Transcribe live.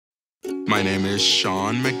My name is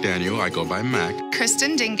Sean McDaniel. I go by Mac.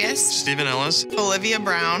 Kristen Dingus. Stephen Ellis. Olivia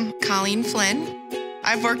Brown. Colleen Flynn.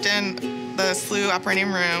 I've worked in the SLU operating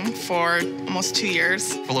room for almost 2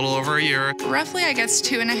 years. A little over a year. Roughly, I guess,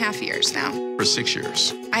 2.5 years now. For 6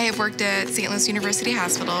 years. I have worked at St. Louis University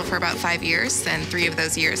Hospital for about 5 years, and 3 of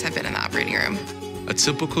those years have been in the operating room. A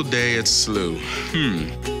typical day at SLU.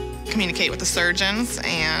 Communicate with the surgeons,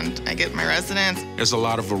 and I get my residents. There's a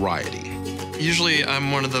lot of variety. Usually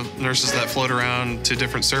I'm one of the nurses that float around to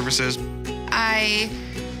different services. I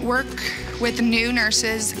work with new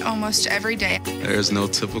nurses almost every day. There's no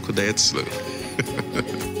typical day at SLU.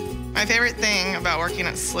 My favorite thing about working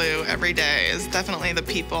at SLU every day is definitely the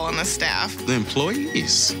people and the staff. The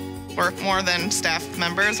employees. We're more than staff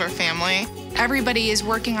members, we're family. Everybody is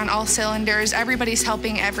working on all cylinders. Everybody's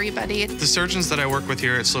helping everybody. The surgeons that I work with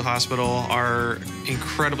here at SLU Hospital are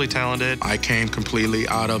incredibly talented. I came completely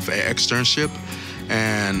out of an externship,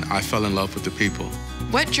 and I fell in love with the people.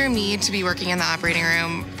 What drew me to be working in the operating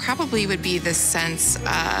room probably would be the sense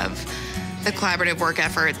of the collaborative work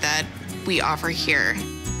effort that we offer here.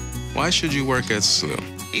 Why should you work at SLU?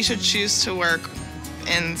 You should choose to work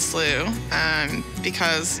in SLU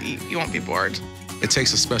because you won't be bored. It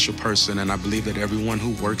takes a special person, and I believe that everyone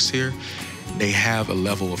who works here, they have a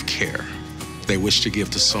level of care they wish to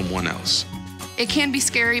give to someone else. It can be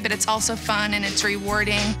scary, but it's also fun and it's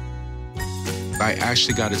rewarding. I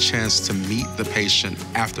actually got a chance to meet the patient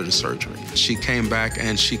after the surgery. She came back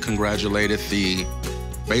and she congratulated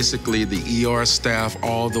basically the ER staff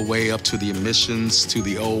all the way up to the admissions, to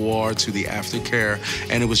the OR, to the aftercare.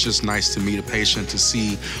 And it was just nice to meet a patient to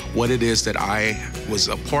see what it is that I was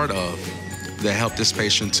a part of that helped this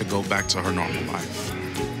patient to go back to her normal life.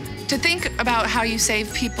 To think about how you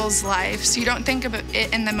save people's lives, you don't think about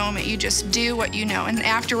it in the moment, you just do what you know. And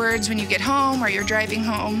afterwards, when you get home or you're driving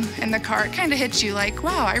home in the car, it kind of hits you like,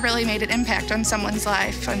 wow, I really made an impact on someone's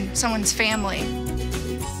life, on someone's family.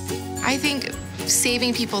 I think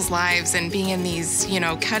saving people's lives and being in these,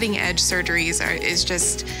 cutting edge surgeries is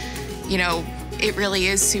just, it really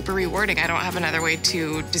is super rewarding. I don't have another way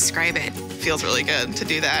to describe it. It feels really good to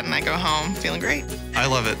do that, and I go home feeling great. I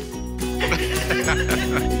love it.